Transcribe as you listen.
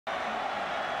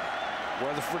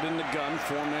Weatherford in the gun,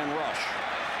 four-man rush.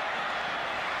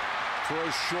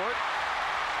 Throws short.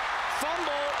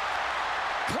 Fumble.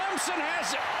 Clemson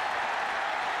has it.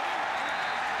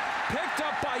 Picked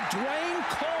up by Dwayne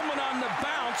Coleman on the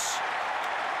bounce.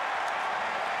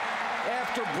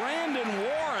 After Brandon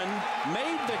Warren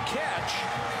made the catch,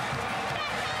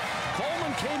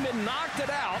 Coleman came in, knocked it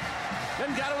out,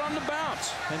 then got it on the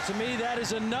bounce. And to me, that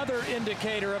is another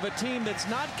indicator of a team that's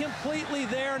not completely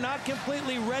there, not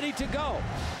completely ready to go.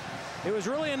 It was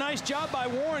really a nice job by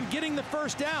Warren getting the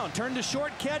first down. Turned a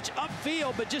short catch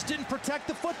upfield, but just didn't protect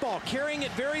the football, carrying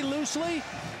it very loosely.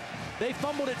 They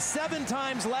fumbled it 7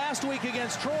 times last week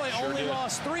against Troy, only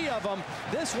lost 3 of them.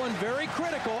 This one very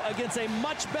critical against a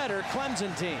much better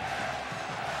Clemson team.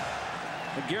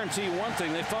 I guarantee you one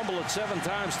thing, they fumble it 7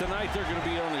 times tonight, they're going to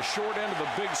be on the short end of a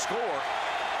big score.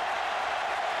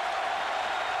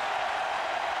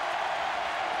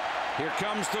 Here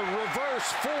comes the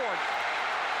reverse Ford.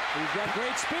 He's got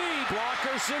great speed.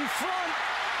 Blockers in front.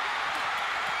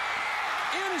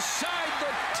 Inside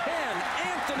the 10,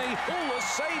 Anthony Hula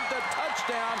saved the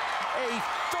touchdown. A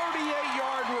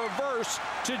 38-yard reverse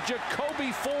to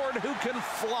Jacoby Ford, who can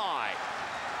fly.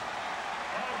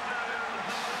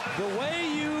 The way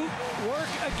you work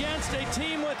against a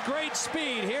team with great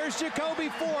speed, here's Jacoby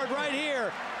Ford right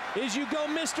here, is you go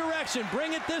misdirection,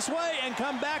 bring it this way and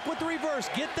come back with the reverse.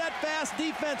 Get that fast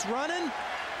defense running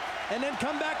and then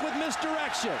come back with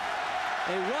misdirection.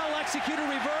 A well-executed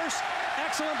reverse.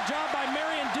 Excellent job by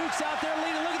Marion Dukes out there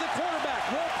leading. Look at the quarterback,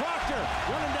 Will Proctor,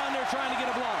 running down there trying to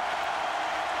get a block.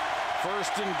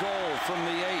 First and goal from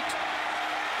the 8.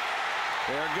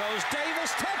 There goes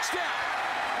Davis, touchdown.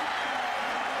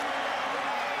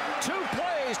 2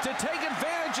 plays to take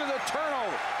advantage of the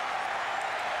turnover.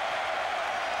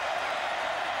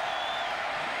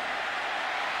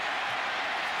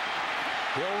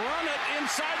 He'll run it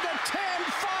inside the 10,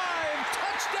 5,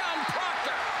 touchdown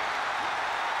Proctor.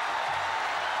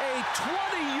 A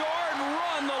 20-yard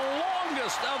run, the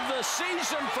longest of the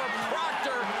season for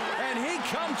Proctor, and he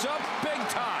comes up big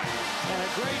time. And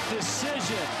a great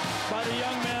decision by the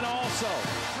young man also.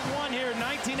 One here in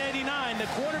 1989. The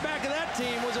quarterback of that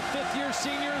team was a 5th-year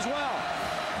senior as well.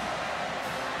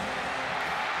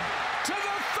 To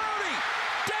the 30,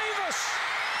 Davis,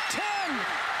 10,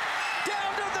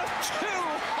 down to the 2.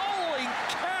 Holy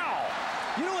cow.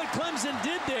 You know what Clemson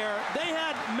did there? They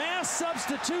had mass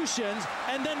substitutions,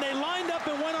 and then they lined up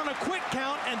and went on a quick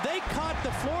count, and they caught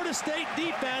the Florida State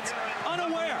defense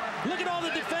unaware. Look at all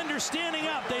the defenders standing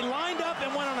up. They lined up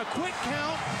and went on a quick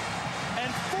count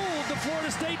and fooled the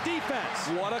Florida State defense.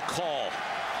 What a call.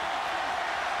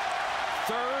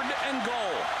 3rd and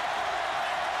goal.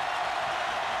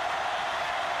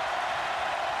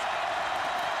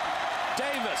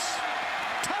 Davis,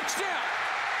 touchdown.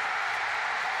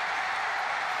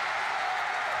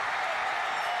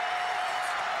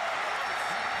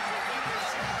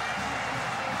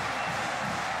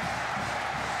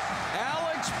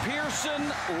 Pearson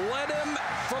led him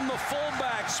from the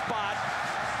fullback spot,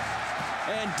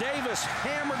 and Davis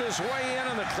hammered his way in,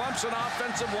 and the Clemson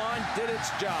offensive line did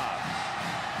its job.